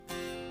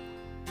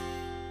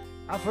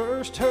I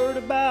first heard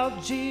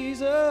about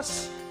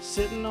Jesus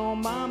sitting on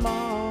my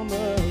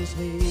mama's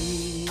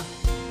knee.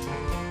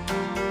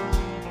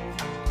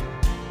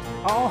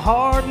 All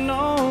hardened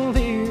on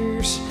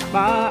ears, my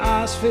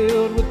eyes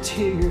filled with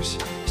tears.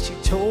 She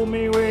told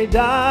me where he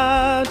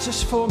died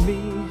just for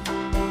me.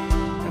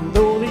 And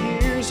though the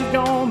years have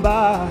gone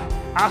by,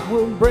 I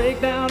will break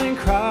down and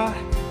cry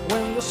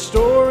when the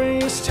story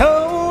is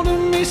told to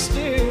me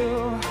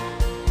still.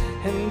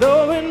 And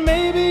though it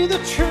may be the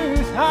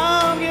truth,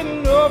 I'm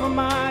getting over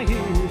my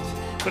youth,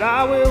 but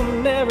I will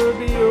never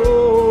be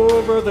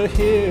over the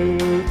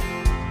hill.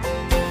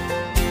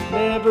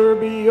 Never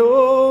be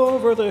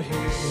over the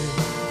hill.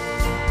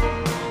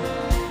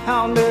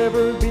 I'll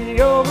never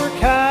be over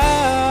Calvary,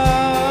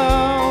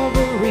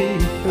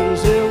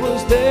 'cause it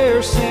was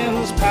their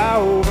sin's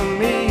power over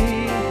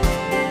me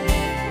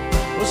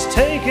was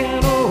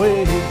taken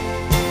away.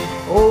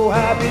 Oh,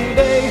 happy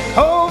day,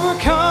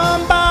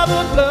 overcome by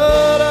the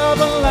blood of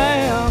the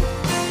Lamb.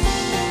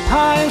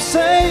 I am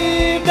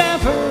saved and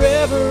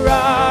forever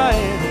I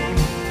am,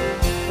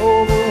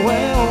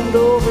 overwhelmed,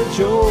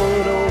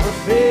 overjoyed,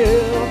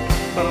 overfilled,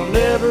 but I'll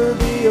never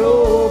be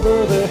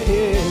over the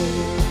hill.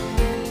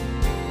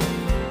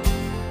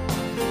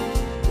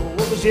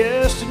 What was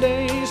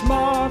yesterday's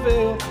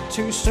marvel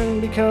too soon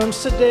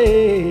becomes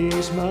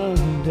today's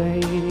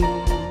mundane.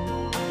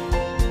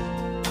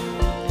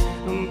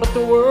 But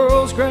the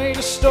world's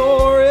greatest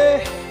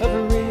story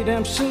of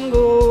redemption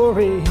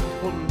glory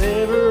will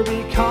never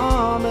be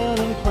common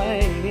and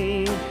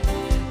plain.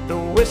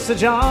 Though it's the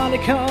Johnny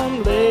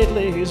come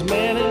lately, his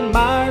man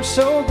admired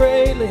so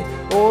greatly,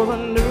 or the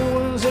new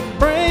ones, it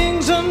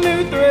brings a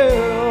new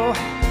thrill.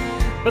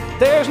 But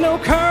there's no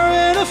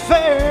current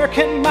affair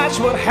can match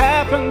what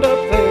happened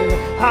up there.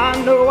 I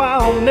know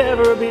I'll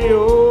never be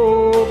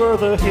over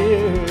the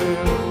hill.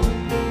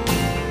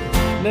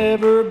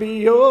 Never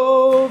be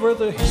over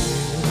the hill.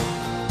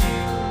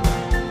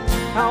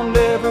 I'll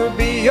never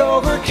be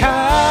over Calvary,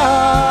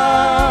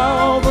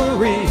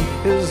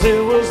 'cause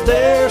it was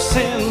their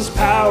sin's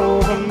power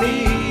over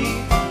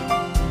me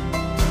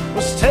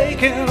was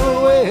taken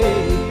away.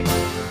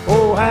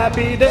 Oh,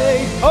 happy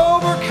day,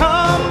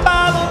 overcome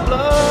by the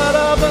blood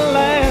of the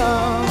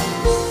Lamb.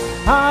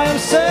 I am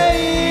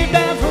saved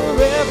and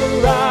forever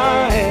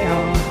I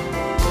am,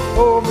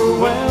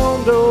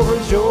 overwhelmed,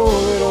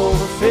 overjoyed,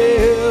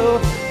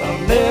 overfilled.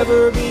 I'll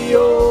never be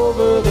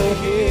over the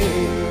hill.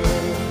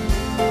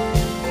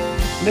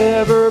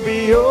 Never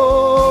be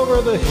over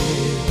the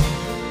hill.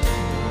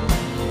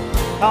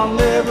 I'll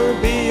never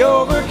be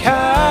over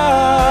Calvary,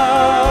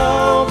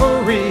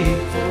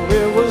 for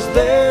it was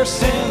their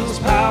sin's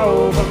power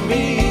over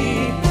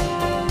me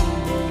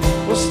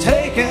was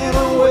taken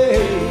away.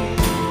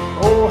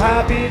 Oh,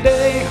 happy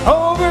day,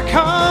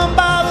 overcome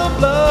by the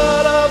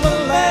blood of the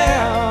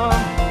Lamb.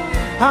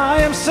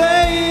 I am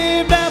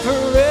saved and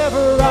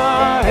forever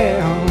I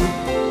am,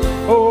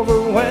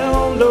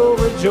 overwhelmed,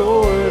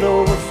 overjoyed,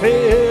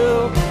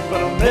 overfilled, but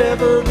I'll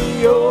never be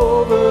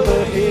over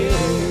the hill.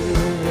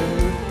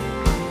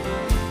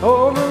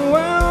 Over